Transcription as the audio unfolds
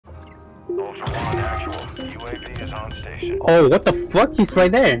Ultra One actual. UAV is on station. Oh, what the fuck? He's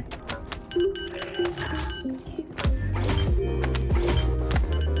right there.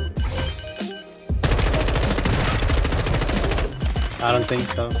 I don't think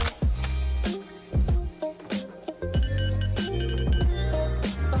so.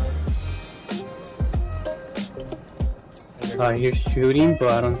 He's shooting, but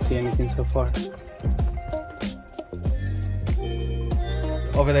I don't see anything so far.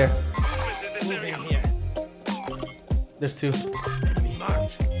 Over there. There's two.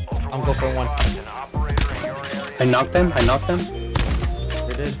 I'm going for one. I knocked him. I knocked him.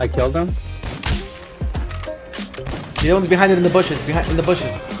 They did. I killed him. The other one's behind it in the bushes. Behind in the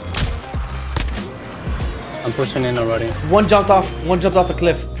bushes. I'm pushing in already. One jumped off. One jumped off the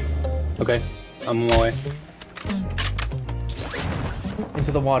cliff. Okay, I'm on my way.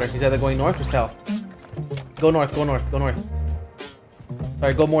 Into the water. He's either going north or south. Go north. Go north. Go north.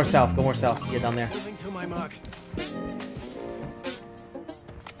 Sorry, go more south. Go more south. Yeah, down there. Moving to my mark.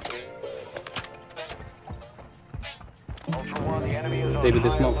 David,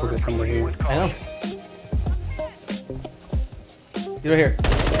 this motherfucker is somewhere here. I know. You're right here.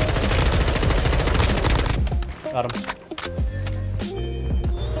 Got him.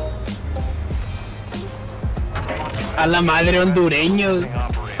 A la madre hondureños.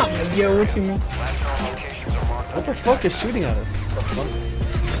 What the fuck is shooting at us?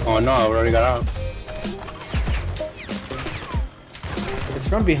 Oh no, I already got out. It's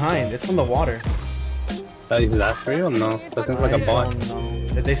from behind. It's from the water. Is that real? No, that seems like a bot.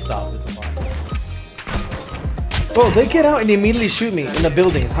 They stop. It's a bot. Bro, they get out and they immediately shoot me in the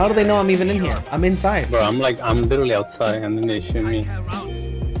building. How do they know I'm even in here? I'm inside. Bro, I'm literally outside and then they shoot me.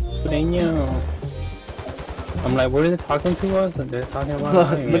 Hondureño. I'm like, what are they talking to us? And they're talking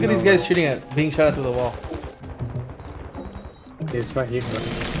about Look at these guys shooting at, being shot at through the wall. It's right here, bro.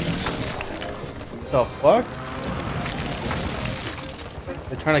 The fuck?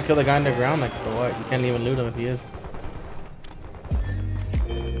 They're trying to kill the guy underground, like, for what? You can't even loot him if he is.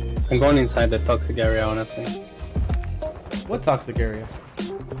 I'm going inside the toxic area, honestly. What toxic area?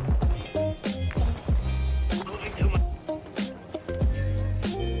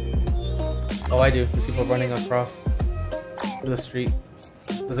 Oh, I do. There's people running across the street.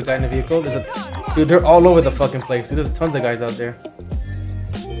 There's a guy in the vehicle. Dude, they're all over the fucking place. Dude, there's tons of guys out there.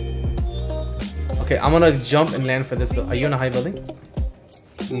 Okay, I'm gonna jump and land for this building. Are you in a high building?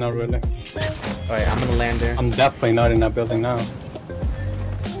 Not really. Alright, I'm gonna land there. I'm definitely not in that building now.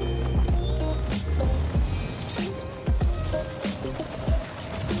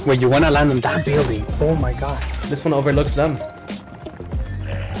 Wait, you wanna land in that building? Oh my god. This one overlooks them.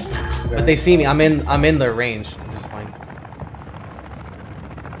 But they see me. I'm in their range. I'm just fine.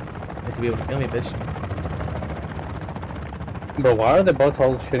 They have to be able to kill me, bitch. Bro, why are the bots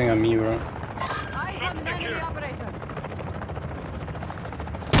all shooting at me, bro? Eyes on an enemy operator.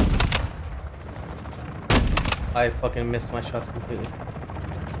 I fucking missed my shots completely.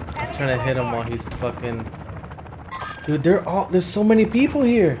 I'm trying to hit him while he's fucking... Dude, there's so many people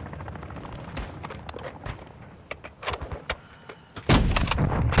here.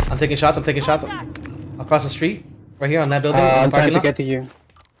 I'm taking shots. Across the street. Right here on that building. I'm trying to get to you.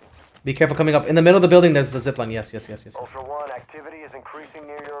 Be careful coming up. In the middle of the building, there's the zipline. Yes. Ultra One, activity is increasing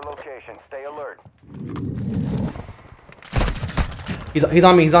near your location. Stay alert. He's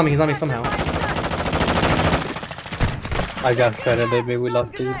on me somehow. I got better, baby. We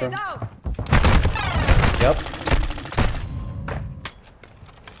lost you, bro. Yep.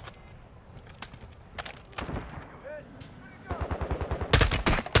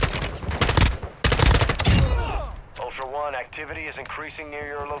 Ultra One, activity is increasing near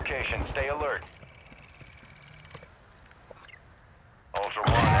your location. Stay alert. Ultra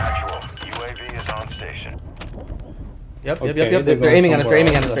One, actual. UAV is on station. Yep. Okay, They're aiming at us.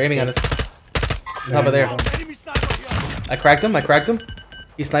 They're aiming at us. On top of there. I cracked him.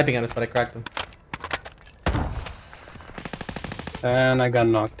 He's sniping at us, but I cracked him. And I got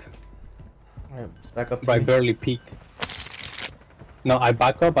knocked. Alright, let's back up. But I barely peeked. No, I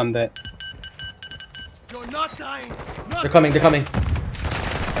back up and then... You're not dying. They're coming.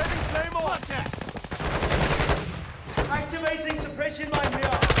 Activating suppression line here.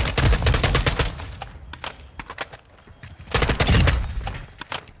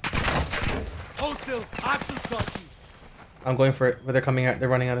 Hostile. Axel's got you. I'm going for it, but they're coming out. They're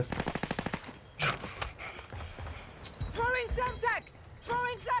running at us. Throwing Semtex!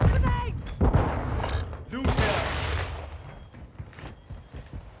 Throwing grenade! Loot here.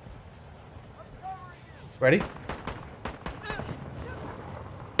 Ready?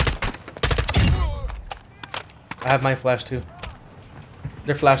 I have my flash too.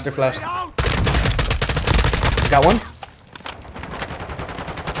 They're flashed. Out. Got one. Ultra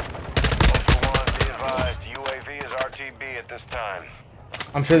One, be advised. UAV is RTB at this time.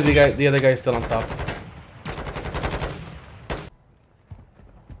 I'm sure the other guy is still on top.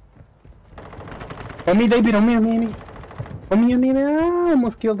 On me, David, on me. Ah,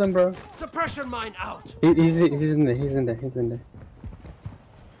 almost killed him, bro. Suppression mine out. He's in there.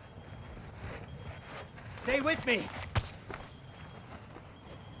 Stay with me.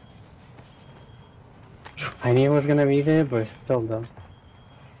 I knew it was gonna be there, but still though.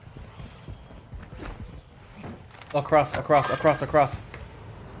 Across.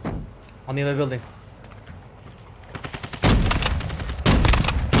 On the other building.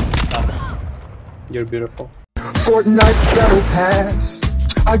 You're beautiful. Fortnite battle pass.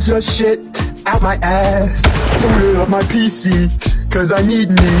 I just shit out my ass. Booted up my PC, cause I need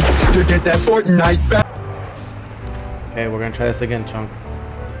me to get that Fortnite back. Okay, we're gonna try this again, Chunk.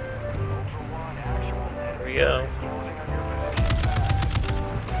 Here we go.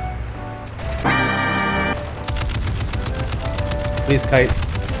 Please kite.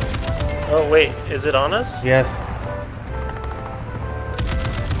 Oh wait, is it on us? Yes.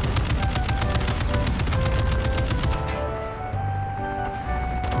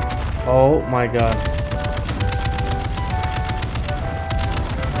 Oh my god.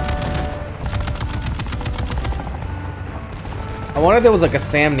 I wonder if there was like a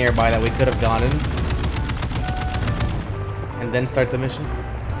SAM nearby that we could have gone in. And then start the mission.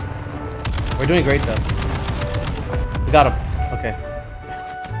 We're doing great though. We got him. Okay.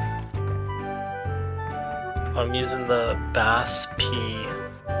 I'm using the Bass P.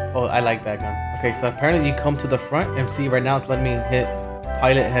 Oh, I like that gun. Okay, so apparently you come to the front and see right now it's letting me hit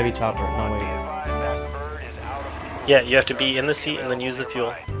pilot heavy chopper. No way. Yeah, you have to be in the seat and then use the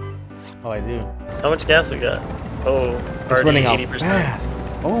fuel. Oh, I do. How much gas we got? Oh, It's already running out 80%. fast.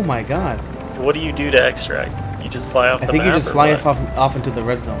 Oh my god. What do you do to extract? You just fly off I the think you map just or fly what? off into the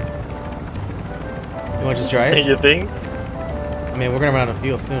red zone. You want to just try it? You think? I mean, we're gonna run out of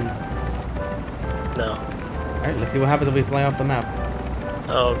fuel soon. No. Alright, let's see what happens if we fly off the map.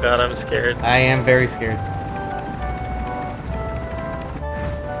 Oh god, I'm scared. I am very scared.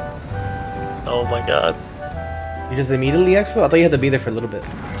 Oh my god. You just immediately exfil? I thought you had to be there for a little bit.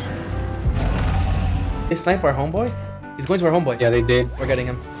 They snipe our homeboy? He's going to our homeboy. Yeah, they did. We're getting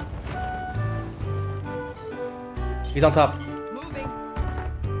him. He's on top. Moving.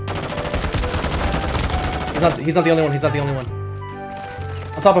 He's not the only one. He's not the only one.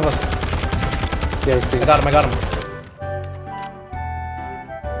 On top of us. Yeah, I see. I got him.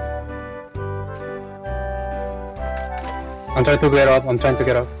 I'm trying to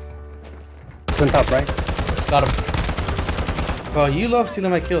get up. It's on top, right? Got him. Bro, you love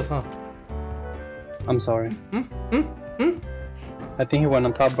stealing my kills, huh? I'm sorry. I think he went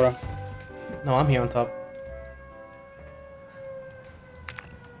on top, bro. No, I'm here on top.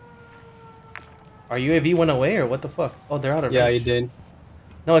 Our UAV went away or what the fuck? Oh, they're out of Yeah, reach. he did.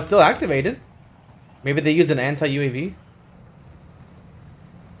 No, it's still activated. Maybe they use an anti-UAV.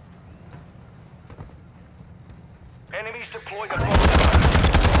 Enemies deployed above.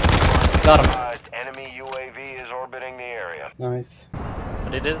 Got him. Enemy UAV is orbiting the area. Nice.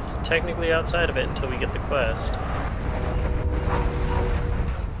 But it is technically outside of it until we get the quest.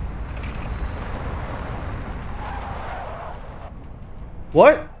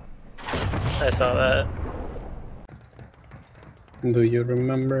 What? I saw that. Do you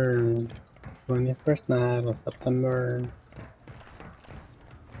remember 21st night of September?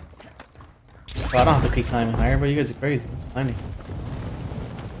 Bro, I don't have to keep climbing higher, but you guys are crazy. It's plenty.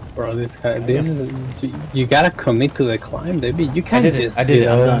 Bro, this guy, you gotta commit to the climb, baby. You I can't did it. just. I did it.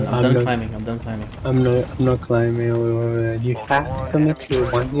 I'm done. I'm done not- climbing. I'm done climbing. I'm not climbing all the way. You have to commit to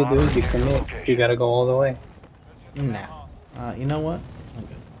it. Once you do it, you commit. You gotta go all the way. Nah. You know what? I'm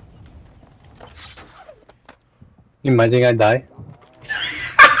good. Imagine I die.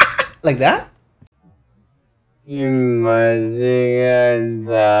 Like that? Imagine I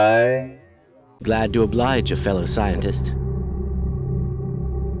die. Glad to oblige a fellow scientist.